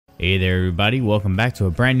Hey there everybody, welcome back to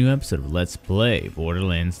a brand new episode of Let's Play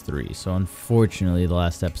Borderlands 3. So unfortunately the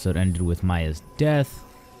last episode ended with Maya's death,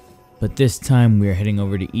 but this time we are heading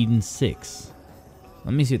over to Eden 6.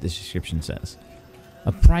 Let me see what this description says.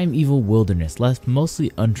 A primeval wilderness left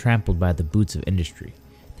mostly untrampled by the boots of industry.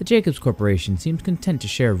 The Jakobs Corporation seems content to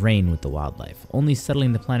share reign with the wildlife, only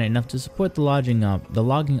settling the planet enough to support the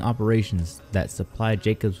logging operations that supply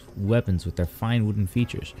Jakobs weapons with their fine wooden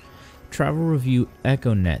features. Travel review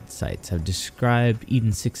EchoNet sites have described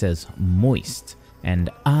Eden 6 as moist, and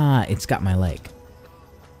it's got my leg.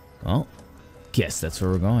 Well, guess that's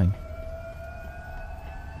where we're going.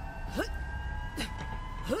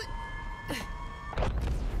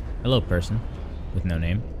 Hello, person with no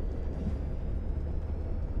name.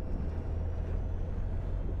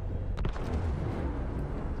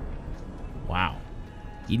 Wow,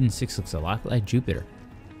 Eden 6 looks a lot like Jupiter.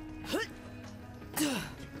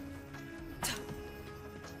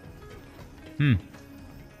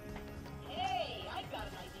 Hey, I got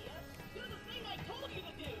an idea. Do the thing I told you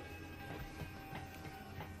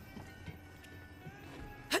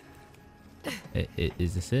to do.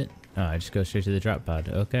 Is this it? Oh, I just go straight to the drop pod.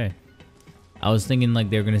 Okay. I was thinking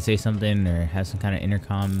like they were gonna say something or have some kind of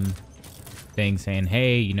intercom thing saying,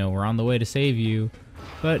 hey, you know, we're on the way to save you.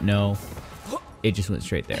 But no, it just went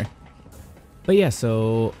straight there. But yeah,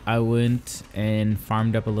 so I went and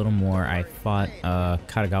farmed up a little more. I fought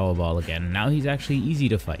Katagawa Ball again. Now he's actually easy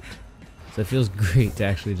to fight. So it feels great to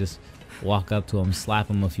actually just walk up to him,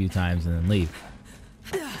 slap him a few times, and then leave.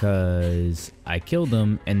 Because I killed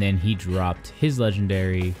him, and then he dropped his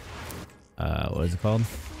legendary, what is it called?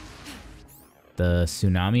 The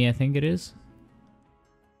Tsunami, I think it is.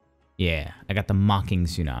 Yeah, I got the Mocking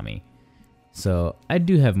Tsunami. So I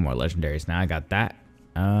do have more legendaries now. I got that.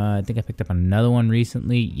 I think I picked up another one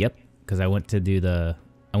recently. Yep, because I went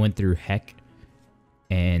through Heck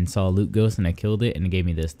and saw a loot ghost and I killed it and it gave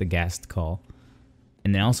me this, the Ghast Call.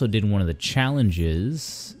 And then I also did one of the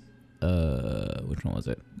challenges. Which one was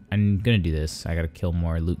it? I'm gonna do this. I gotta kill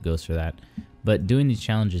more loot ghosts for that. But doing these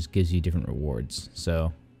challenges gives you different rewards.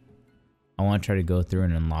 So I want to try to go through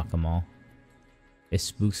and unlock them all. If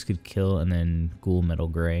spooks could kill and then ghoul metal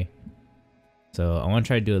gray. So I want to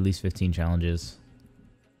try to do at least 15 challenges.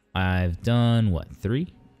 I've done, what,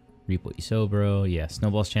 3? Reap what you sow, bro. Yeah,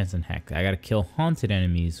 Snowball's Chance and Heck. I gotta kill haunted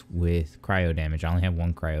enemies with cryo damage. I only have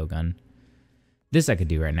one cryo gun. This I could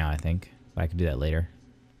do right now, I think. But I could do that later.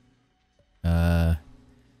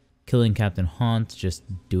 Killing Captain Haunt, just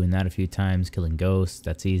doing that a few times. Killing Ghosts,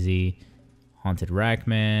 that's easy. Haunted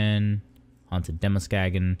Rackman. Haunted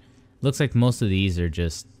Demoskagan. Looks like most of these are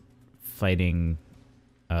just fighting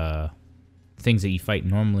things that you fight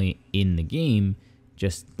normally in the game.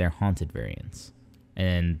 Just their haunted variants.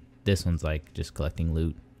 And this one's like just collecting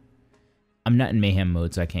loot. I'm not in mayhem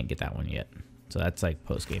mode, so I can't get that one yet. So that's like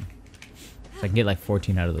post game. So I can get like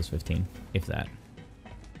 14 out of those 15, if that.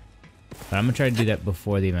 But I'm gonna try to do that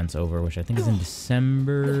before the event's over, which I think is in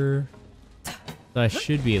December. So I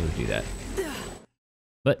should be able to do that.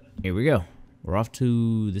 But here we go. We're off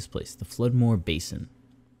to this place, the Floodmore Basin.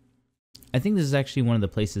 I think this is actually one of the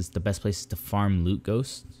places, the best places to farm loot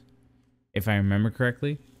ghosts, if I remember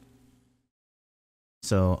correctly.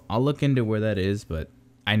 So I'll look into where that is, but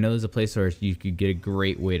I know there's a place where you could get a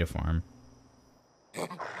great way to farm.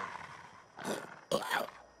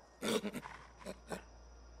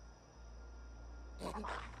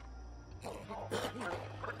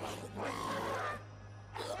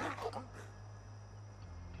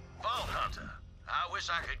 I wish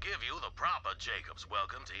I could give you the proper Jakobs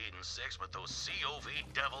welcome to Eden 6, but those COV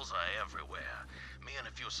devils are everywhere. Me and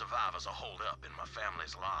a few survivors are holed up in my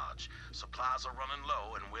family's lodge. Supplies are running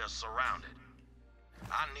low and we're surrounded.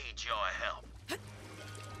 I need your help.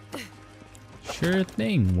 Sure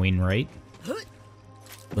thing, Wainwright.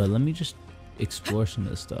 But let me just explore some of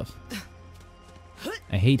this stuff.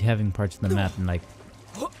 I hate having parts of the map and like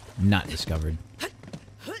not discovered.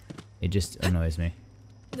 It just annoys me.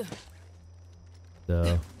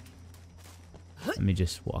 So let me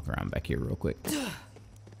just walk around back here real quick.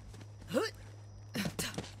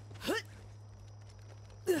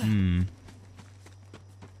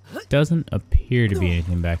 Doesn't appear to be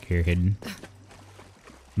anything back here hidden.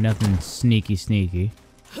 Nothing sneaky.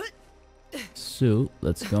 So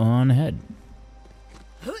let's go on ahead.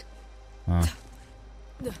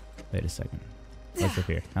 Wait a second. What's up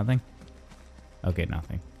here? Nothing? Okay,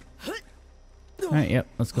 nothing. Alright, yep,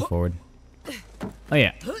 let's go forward. Oh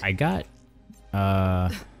yeah, I got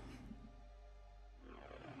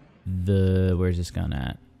where's this gun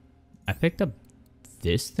at? I picked up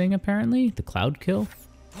this thing apparently, the cloud kill.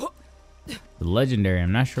 The legendary,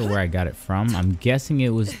 I'm not sure where I got it from. I'm guessing it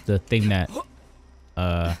was the thing that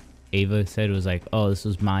Ava said was like, oh, this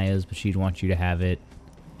was Maya's, but she'd want you to have it.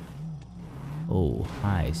 Oh,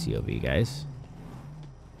 hi, COV guys.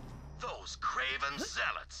 Those craven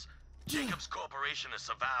zealots. Jakobs Corporation has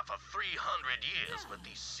survived for 300 years, but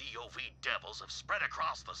these COV devils have spread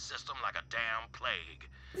across the system like a damn plague.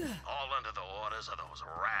 All under the orders of those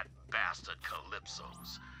rat bastard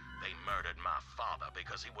Calypsos. They murdered my father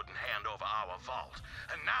because he wouldn't hand over our vault,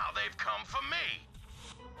 and now they've come for me.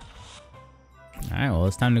 Alright, well,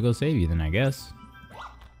 it's time to go save you then, I guess.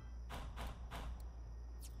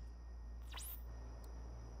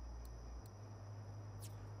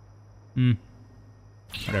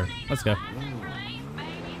 Whatever. Let's go.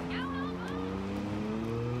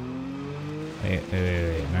 Wait.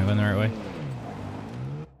 Am I going the right way?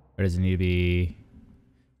 Or does it need to be...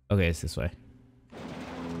 Okay, it's this way.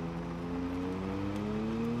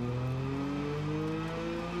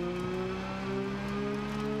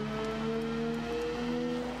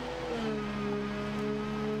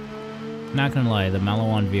 Not gonna lie, the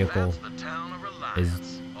Malawan vehicle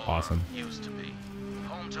is awesome. Used to be.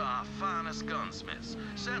 Home to our finest gunsmiths,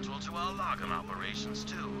 central to our logging operations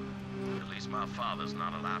too. At least my father's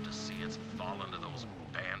not allowed to see its fall into those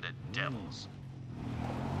bandit devils.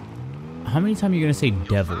 How many times are you gonna say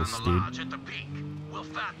devils, You'll find the dude? lodge at the peak. We'll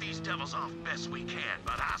fight these devils off best we can,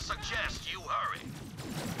 but I suggest you hurry.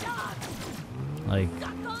 Like,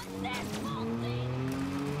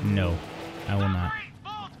 no, I will not.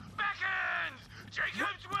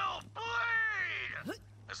 Jakobs will bleed!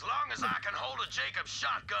 As long as I can hold a Jakobs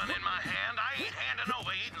shotgun in my hand, I ain't handing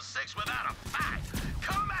over Eden 6 without a fight.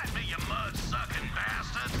 Come at me, you mud-sucking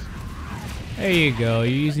bastards! There you go,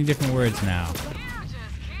 you're using different words now. You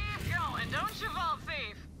just keep going, don't you, Vault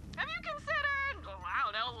Thief? Have you considered, I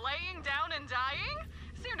don't know, laying down and dying?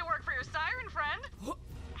 Seemed to work for your siren friend.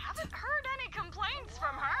 Haven't heard any complaints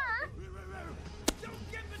from her.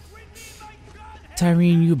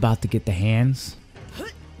 Tyrene, you about to get the hands.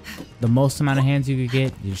 The most amount of hands you could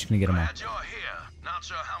get, you're just gonna get them all. Glad you're here. Not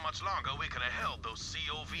sure how much longer we could have held those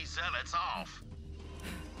COV zealots off.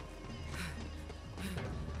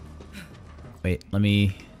 Wait, let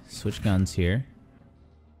me switch guns here.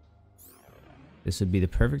 This would be the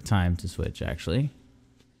perfect time to switch, actually.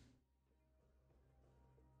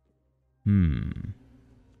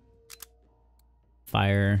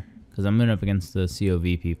 Fire, because I'm going up against the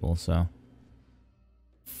COV people, so...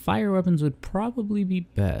 Fire weapons would probably be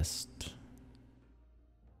best.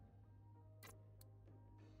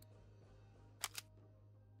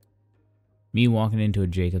 Me walking into a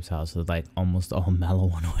Jakobs house with like almost all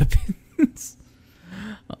Malawan weapons.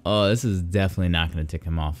 Oh, this is definitely not going to tick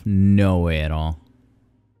him off. No way at all.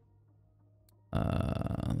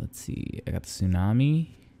 Let's see. I got the tsunami.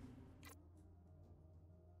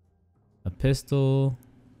 A pistol.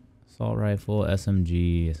 Assault rifle.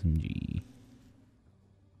 SMG.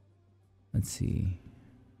 Let's see.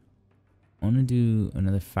 I want to do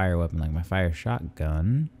another fire weapon, like my fire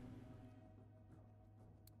shotgun,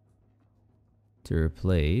 to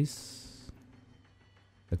replace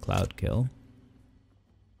the cloud kill.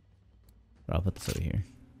 But I'll put this over here.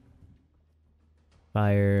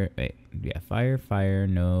 Fire. Wait. Yeah. Fire.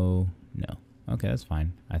 No. Okay, that's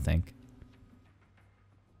fine, I think.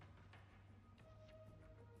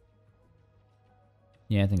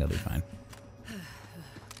 Yeah, I think I'll be fine.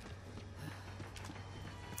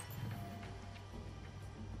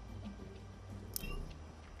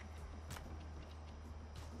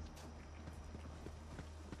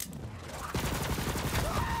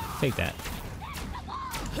 Take that.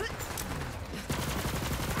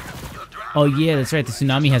 Oh yeah, that's right. The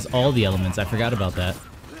tsunami has all the elements. I forgot about that.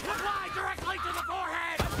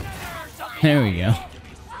 There we go.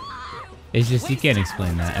 It's just you can't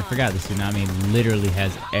explain that. I forgot the tsunami literally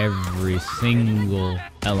has every single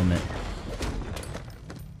element.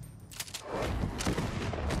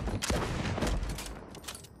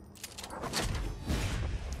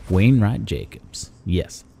 Wainwright Jakobs.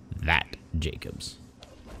 Yes, that Jakobs.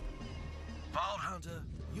 Vault Hunter,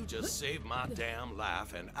 you just saved my damn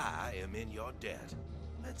life and I am in your debt.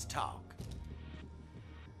 Let's talk.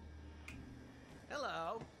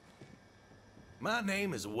 Hello. My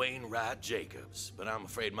name is Wainwright Jakobs, but I'm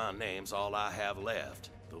afraid my name's all I have left.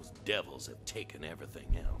 Those devils have taken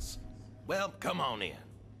everything else. Well, come on in.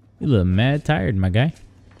 You look mad tired, my guy.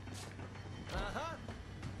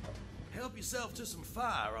 Help yourself to some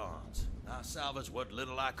firearms. I salvaged what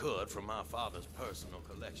little I could from my father's personal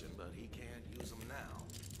collection, but he can't use them now.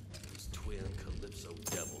 Those twin Calypso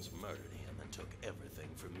devils murdered him and took everything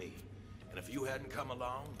from me. And if you hadn't come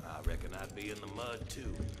along, I reckon I'd be in the mud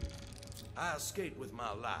too.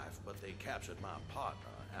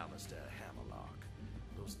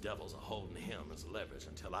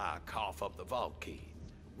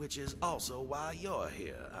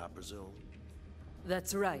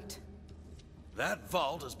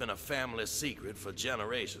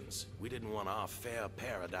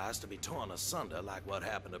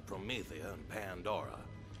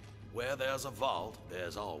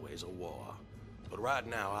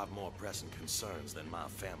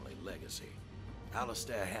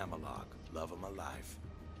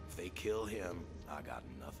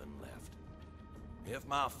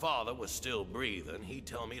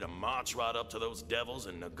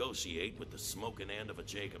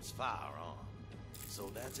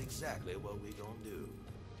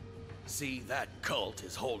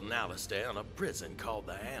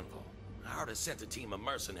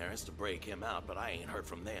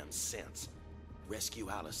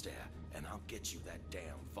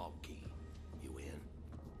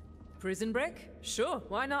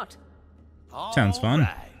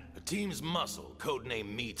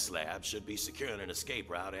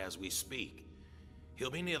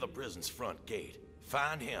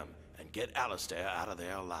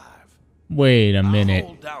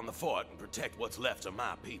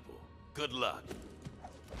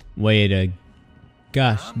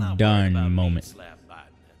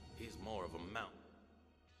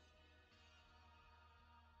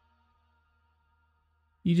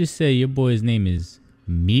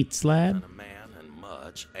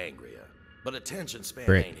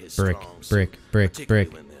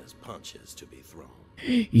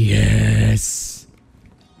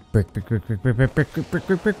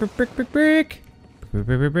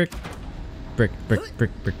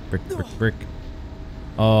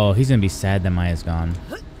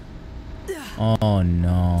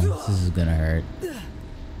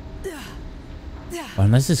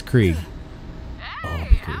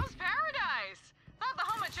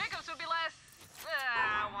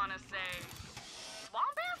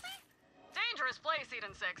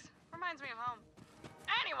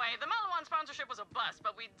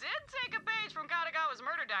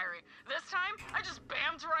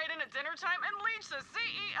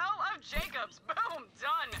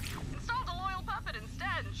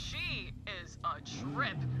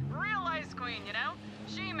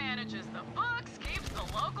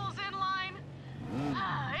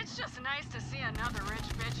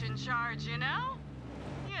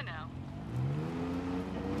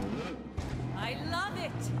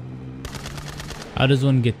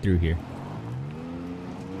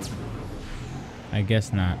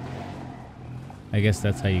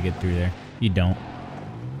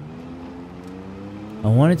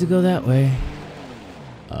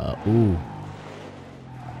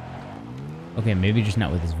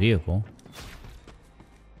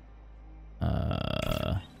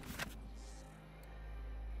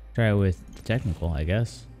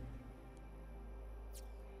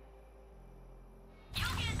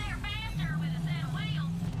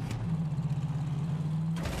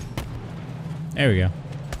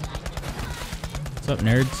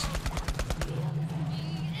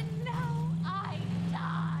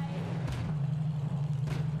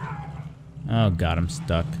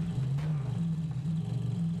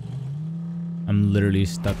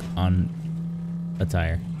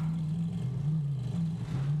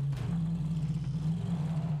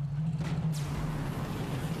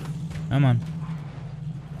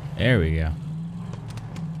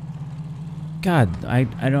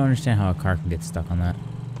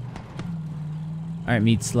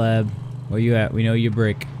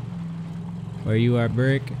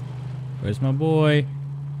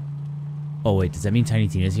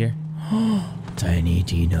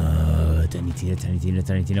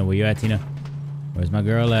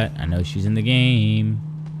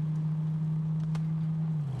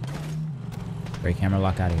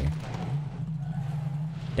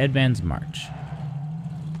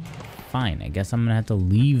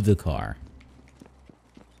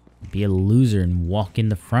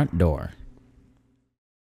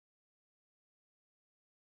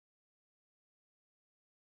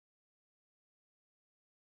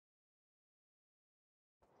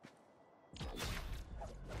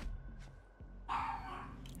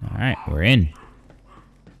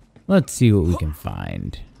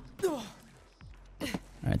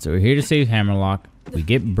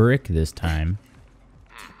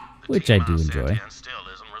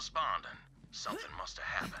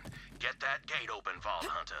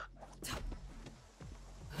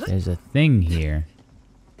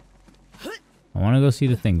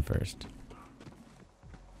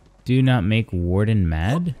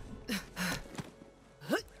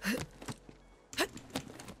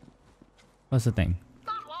 What's the thing?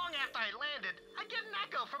 Not long after I landed, I get an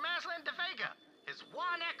echo from Aslan de Vega, his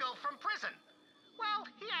one echo from prison. Well,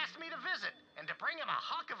 he asked me to visit, and to bring him a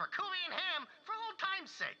hunk of Herculean ham for old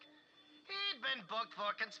time's sake. He'd been booked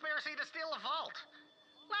for a conspiracy to steal a vault.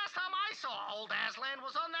 Last time I saw old Aslan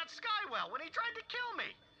was on that skywell when he tried to kill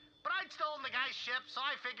me. But I'd stolen the guy's ship, so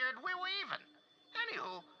I figured we were even.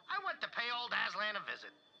 Anywho, I went to pay old Aslan a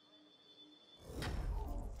visit.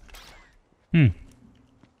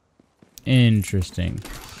 Interesting.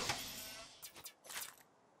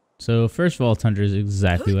 So, first of all, Tundra is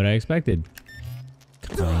exactly what I expected.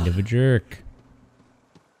 Kind of a jerk.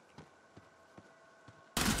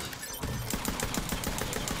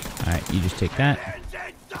 Alright, you just take that.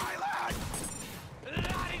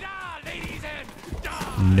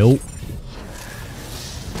 Nope.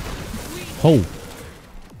 Oh.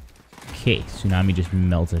 Okay, Tsunami just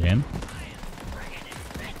melted him.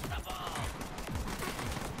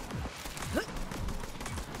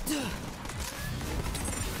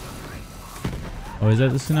 Oh, is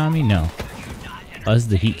that the Tsunami? No. Oh, this is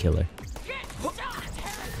the heat killer.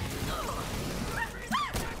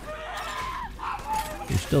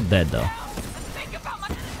 You're still dead, though.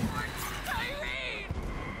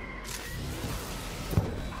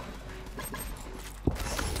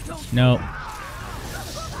 No.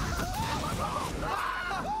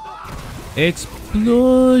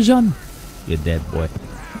 Explosion! You're dead, boy.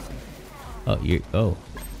 Oh, you're... Oh.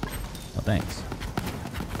 Oh, thanks.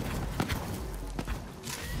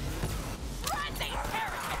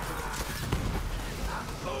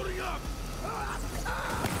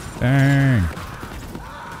 Burn!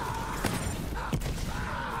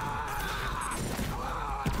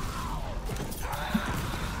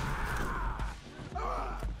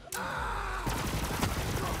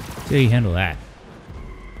 See how you handle that.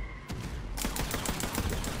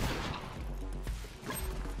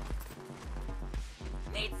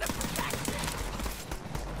 Need some protection.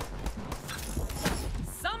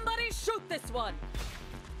 Somebody shoot this one.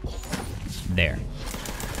 There.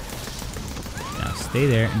 Now stay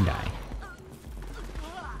there and die.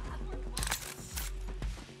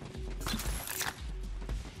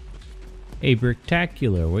 Hey,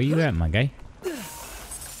 Bricktacular, where you at, my guy?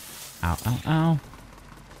 Ow, ow, ow.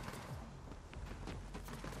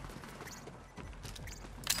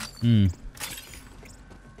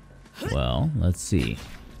 Well, let's see.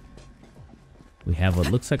 We have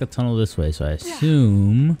what looks like a tunnel this way, so I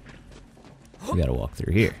assume we gotta walk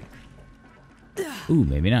through here. Ooh,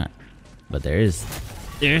 maybe not. But there's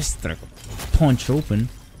the punch open.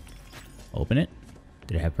 Open it.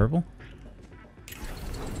 Did it have purple?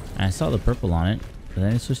 I saw the purple on it, but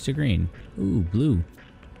then it switched to green. Ooh, blue.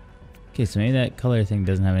 Okay, so maybe that color thing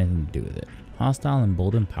doesn't have anything to do with it. Hostile and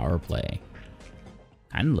Bolden power play.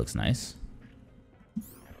 Kinda looks nice.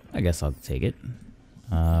 I guess I'll take it.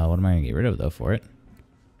 What am I gonna get rid of though for it?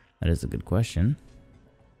 That is a good question.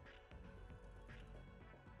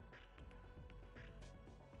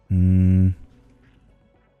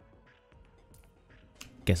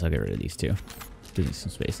 Guess I'll get rid of these two. Give me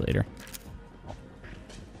some space later.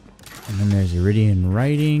 And then there's Iridian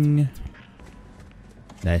writing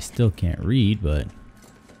that I still can't read, but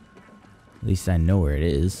at least I know where it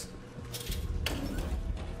is.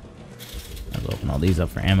 I'll open all these up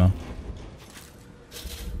for ammo. Just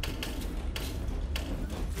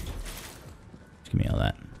give me all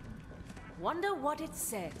that. Wonder what it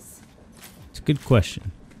says. It's a good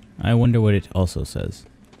question. I wonder what it also says.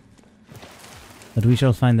 But we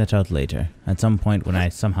shall find that out later, at some point when I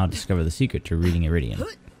somehow discover the secret to reading Iridian.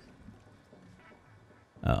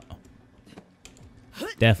 Oh.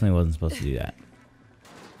 Definitely wasn't supposed to do that.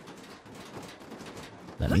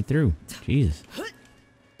 Let me through. Jeez.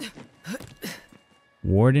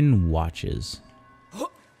 Warden watches. I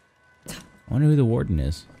wonder who the warden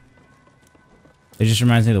is. It just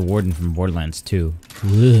reminds me of the warden from Borderlands 2.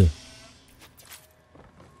 Ugh.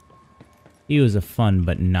 He was a fun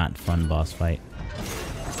but not fun boss fight.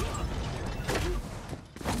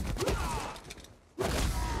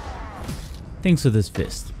 Thinks with his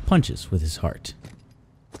fist, punches with his heart.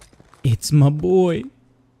 It's my boy.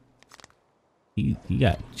 He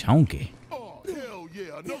got chunky. Oh, hell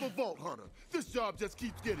yeah, another vault hunter. This job just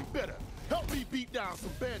keeps getting better. Help me beat down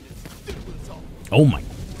some bandits. Oh my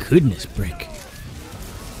goodness, Brick.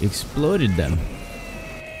 Exploded them.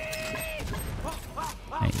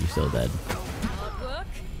 Hey, you're still dead. Hard work,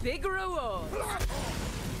 big reward.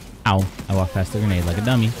 Ow, I walked past the grenade like a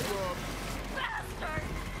dummy.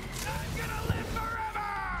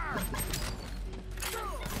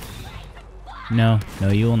 No,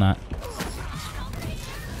 no, you will not.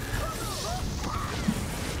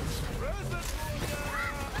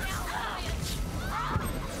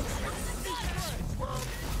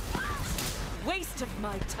 waste of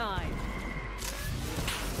my time.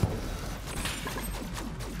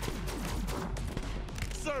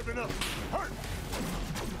 Serving up. Hurt.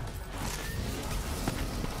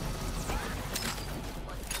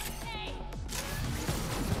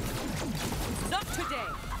 Not today.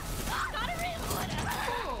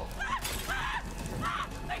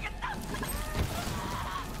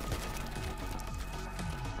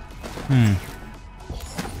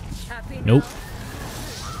 Happy Nope.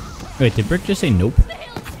 Wait, did Brick just say nope?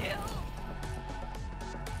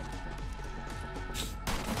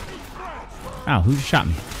 Ow, who just shot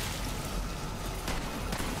me?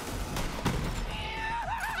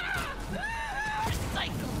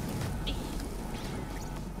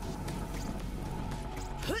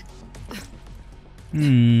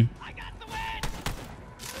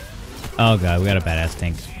 Oh god, we got a badass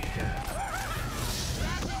tank.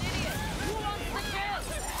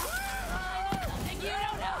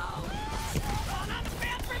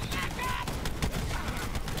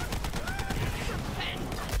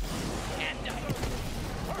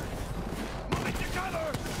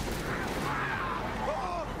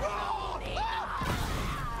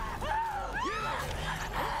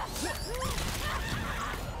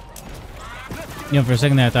 You know, for a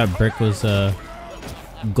second there, I thought Brick was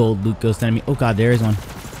gold loot ghost enemy. Oh god, there is one.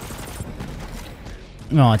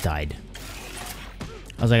 Oh, it died.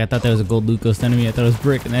 I was like, I thought that was a gold loot ghost enemy. I thought it was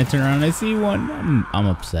Brick, and then I turn around and I see one. I'm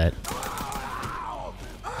upset.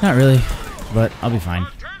 Not really, but I'll be fine.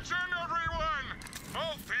 Attention, everyone!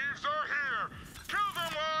 Vault thieves are here. Kill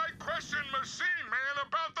them while I question Machine Man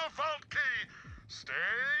about the vault key. Stay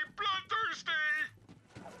bloodthirsty.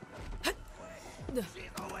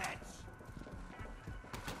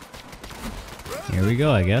 Here we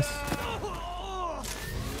go, I guess.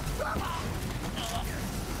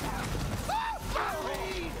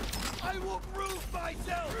 I will prove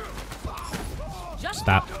myself.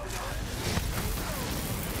 Stop.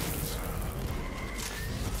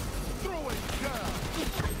 Throw it down.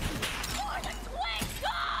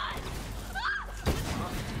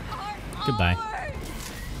 Goodbye.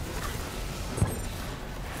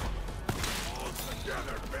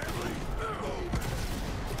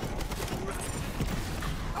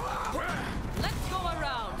 Let's go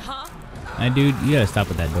around, huh? Hey, dude, you gotta stop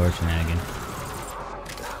with that door shenanigan.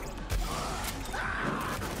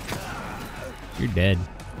 You're dead.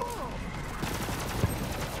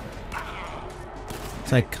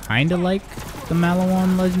 So I kinda like the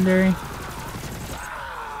Malawan legendary,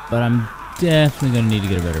 but I'm definitely gonna need to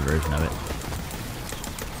get a better version of it.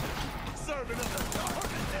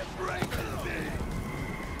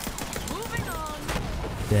 Moving on.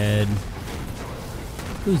 Dead.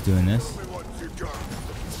 Who's doing this?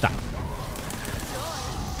 Stop.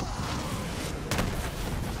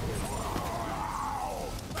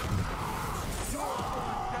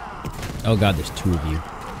 Oh god, there's two of you.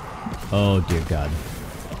 Oh dear god.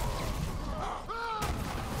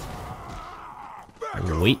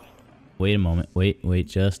 Wait a moment. Wait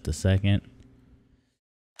just a second.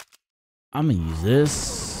 I'm gonna use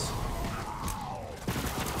this.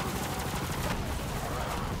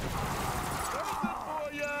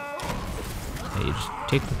 Hey, just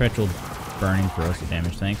take perpetual burning corrosive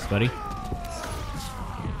damage. Thanks, buddy.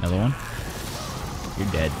 Another one.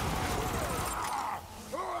 You're dead.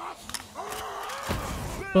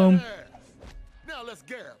 Boom. Now let's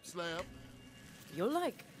gab, Slab. You're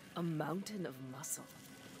like a mountain of muscle.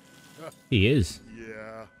 He is.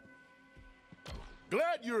 Yeah.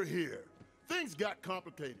 Glad you're here. Things got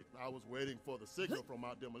complicated. I was waiting for the signal from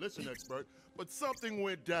our demolition expert, but something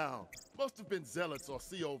went down. Must have been zealots or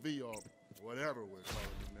COV or whatever we're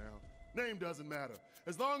calling them now. Name doesn't matter.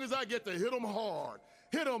 As long as I get to hit them hard.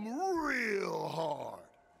 Hit them real hard.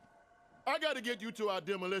 I got to get you to our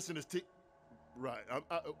demolitionist team. Right.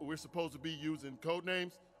 We're supposed to be using code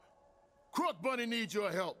names. Crunkbunny needs your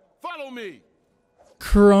help. Follow me.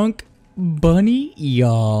 Crunkbunny?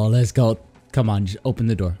 Y'all, let's go. Come on, just open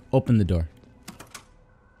the door. Open the door.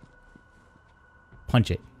 Punch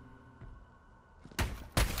it.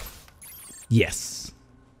 Yes.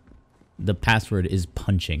 The password is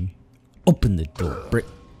punching. Open the door, Brick.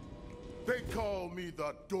 They call me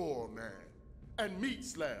the doorman. And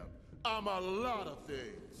Meatslab. I'm a lot of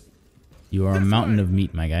things. You are a mountain of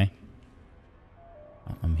meat, my guy.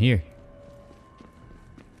 I'm here.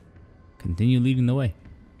 Continue leading the way.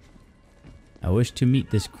 I wish to meet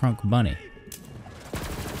this Crunkbunny.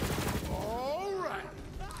 All right.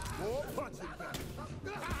 More punching back.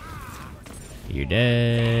 You're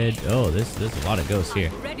dead. Oh, there's a lot of ghosts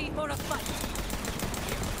here. Ready for a fight.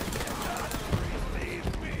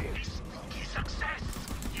 Sneaky success.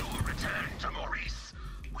 You will return to Maurice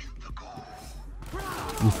with the gold.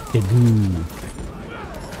 with the goo.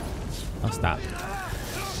 I'll stop.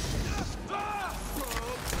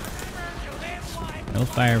 No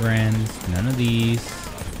firebrands. None of these.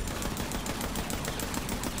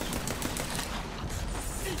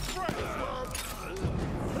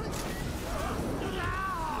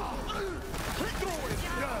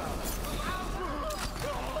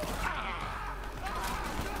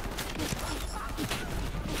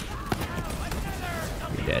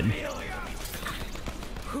 You're dead.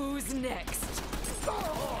 Who's next?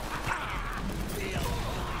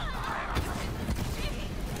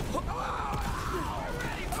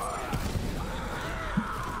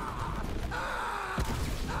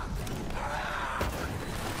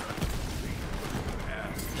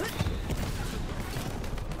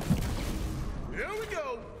 Here we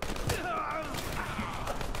go.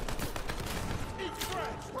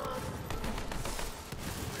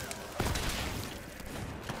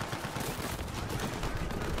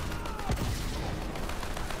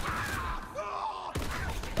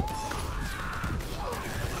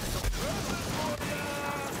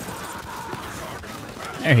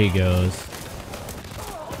 There he goes.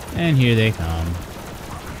 And here they come.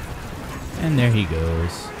 And there he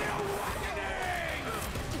goes.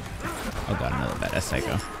 Oh god, another badass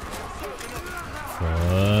psycho.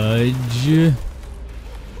 Fudge.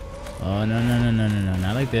 Oh, no, no, no, no, no, no.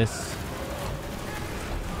 Not like this.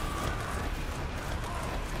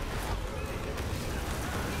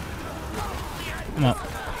 Come up.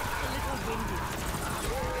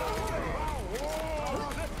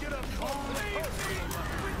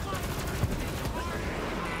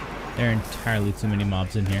 There are entirely too many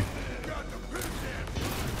mobs in here.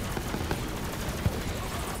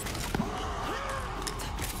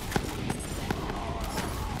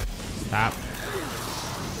 Stop.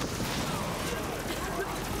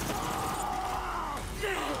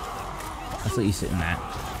 Let's let you sit in that.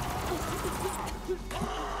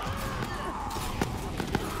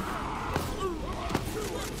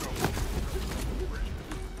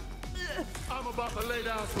 I'm about to lay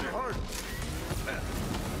down some hurt.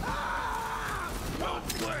 Don't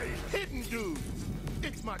play hidden dudes.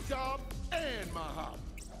 It's my job and my hobby.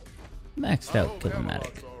 Maxed out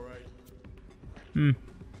Killomatic.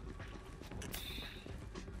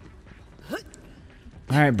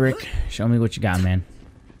 Alright, Brick. Show me what you got, man.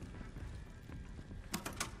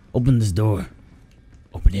 Open this door.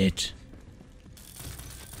 Open it.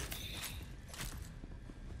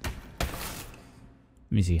 Let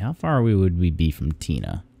me see. How far would we be from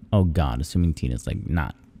Tina? Oh god, assuming Tina's like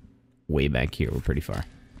not way back here. We're pretty far.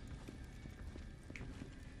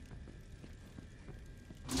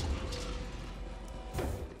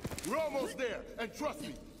 We're almost there, and trust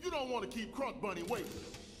me, you don't want to keep Crunkbunny waiting.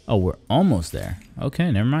 Oh, we're almost there.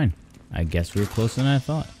 Okay, never mind. I guess we were closer than I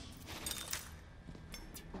thought.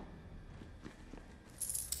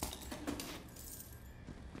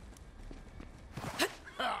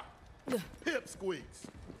 Hip squeaks.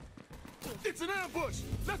 It's an ambush.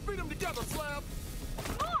 Let's beat them together, Slab.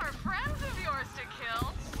 More friends of yours to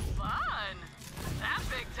kill? Fun. That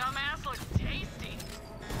big dumbass looks tasty.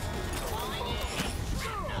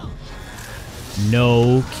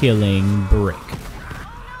 No killing Brick.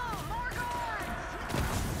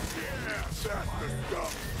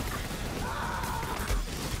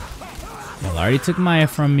 Well, I already took Maya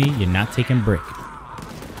from me. You're not taking Brick.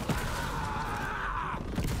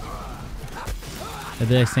 Or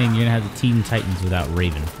they're saying you're gonna have the Teen Titans without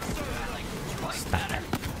Raven. Stop that.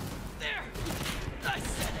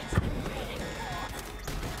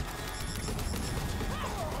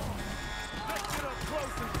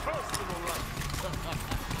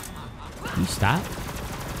 Can you stop?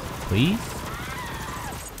 Please?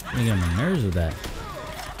 I'm gonna get on my nerves with that.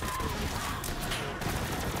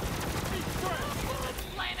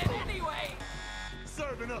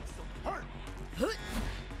 Serving up some hurt.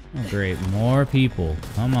 Oh, great. More people.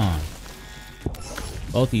 Come on.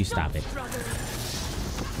 Both of you stop it.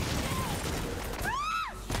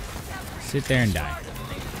 Sit there and die.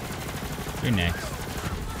 You're next.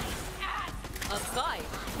 A fight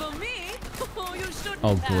for me? You shouldn't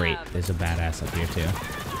Oh, great. have. There's a badass up here, too.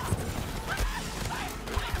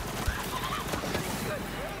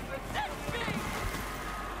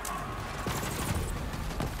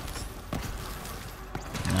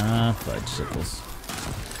 Ah, fudge sickles.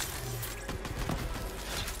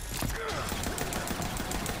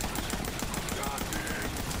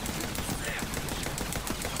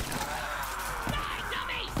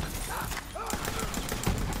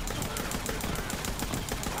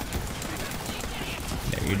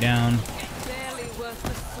 There, you're down. Barely worth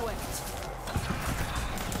the sweat.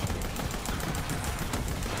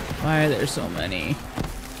 Why are there so many?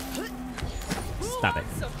 Stop it.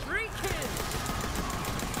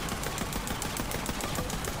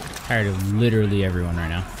 Tired of literally everyone right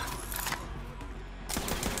now.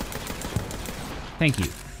 Thank you.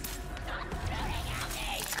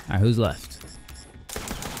 Alright, who's left?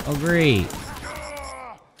 Oh, great.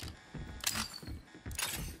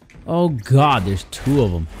 Oh, God, there's 2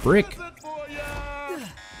 of them. Brick.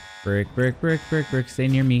 Brick, brick, brick, brick, brick. Stay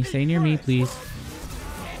near me. Stay near me, please.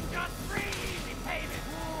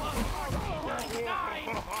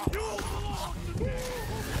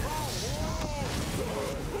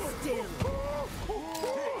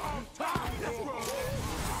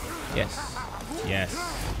 Yes. Yes.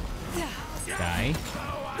 Die.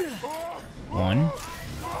 1.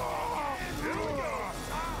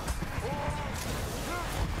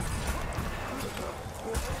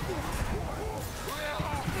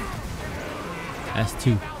 That's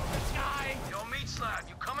 2. Yo, Meatslab,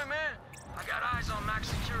 you coming, man? I got eyes on max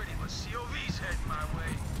security, but COV's heading my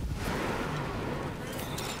way.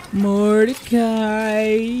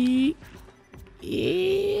 Mordecai.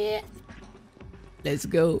 Yeah. Let's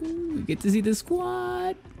go. We get to see the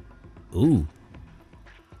squad. Ooh.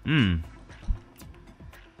 Never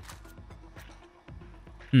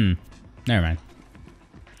mind.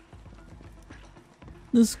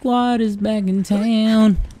 The squad is back in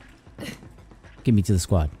town. Get me to the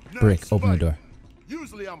squad. Brick, Nice open the fight. door.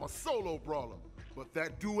 Usually I'm a solo brawler, but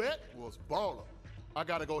that duet was baller. I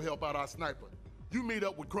gotta go help out our sniper. You meet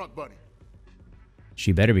up with Crunkbunny.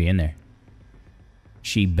 She better be in there.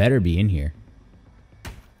 She better be in here.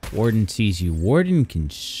 Warden sees you. Warden can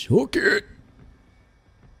suck it.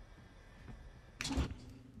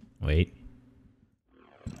 Wait.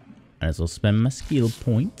 Might as well spend my skill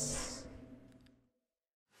points.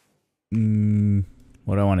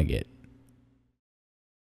 What do I want to get?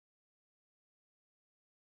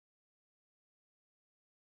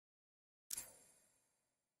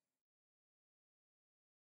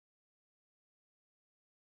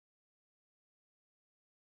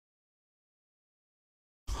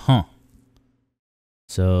 Huh.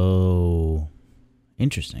 So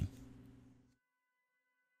interesting.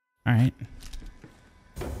 All right.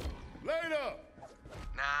 Later.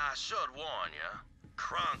 Now, I should warn you,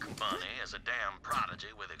 Crunkbunny is a damn prodigy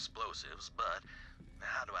with explosives, but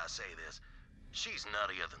how do I say this? She's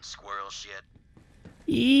nuttier than squirrel shit.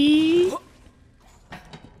 Move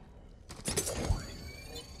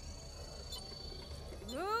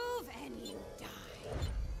and you die.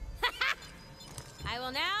 I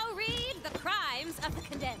will now read the crimes of the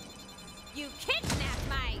condemned. You kidnapped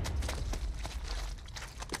my...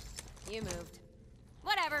 You moved.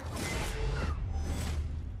 Whatever.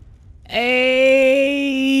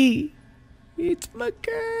 Hey! It's my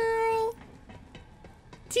girl!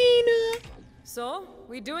 Tina! So,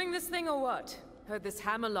 we doing this thing or what? Heard this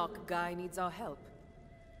Hammerlock guy needs our help.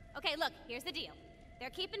 Okay, look, here's the deal. They're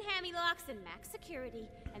keeping Hammylocks in max security,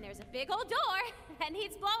 and there's a big old door that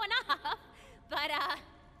needs blowing off.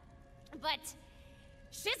 But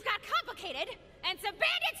shit's got complicated, and some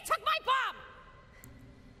bandits took my bomb!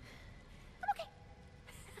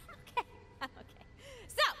 I'm okay.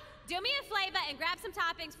 So, do me a flavor and grab some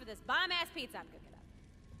toppings for this bomb-ass pizza I'm cooking up.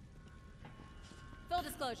 Full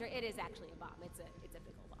disclosure, it is actually a bomb. It's a big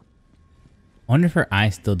old bomb. I wonder if her eye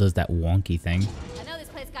still does that wonky thing. I know this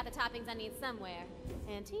place got the toppings I need somewhere.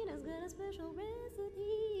 And Tina's got a special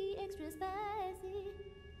recipe, extra spicy.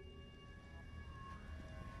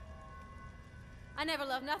 I never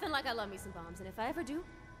love nothing like I love me some bombs, and if I ever do,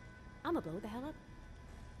 I'ma blow it the hell up.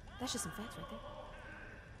 That's just some facts right there.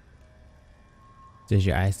 Does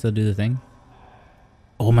your eye still do the thing?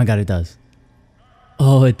 Oh my god, it does.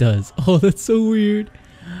 Oh, it does. Oh, that's so weird.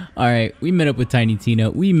 Alright, we met up with Tiny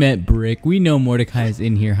Tina. We met Brick. We know Mordecai's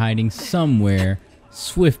in here hiding somewhere.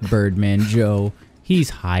 Swift Birdman Joe.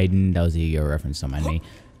 He's hiding. That was a Yu-Gi-Oh reference on my knee.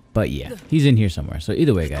 But yeah, he's in here somewhere. So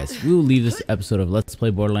either way, guys, we will leave this episode of Let's Play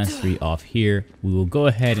Borderlands 3 off here. We will go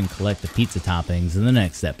ahead and collect the pizza toppings in the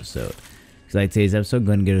next episode. If you like today's episode,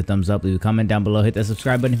 go ahead and give it a thumbs up. Leave a comment down below. Hit that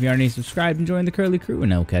subscribe button if you aren't already subscribed. And join the Curly Crew.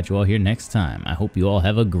 And I will catch you all here next time. I hope you all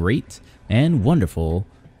have a great and wonderful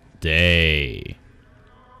day.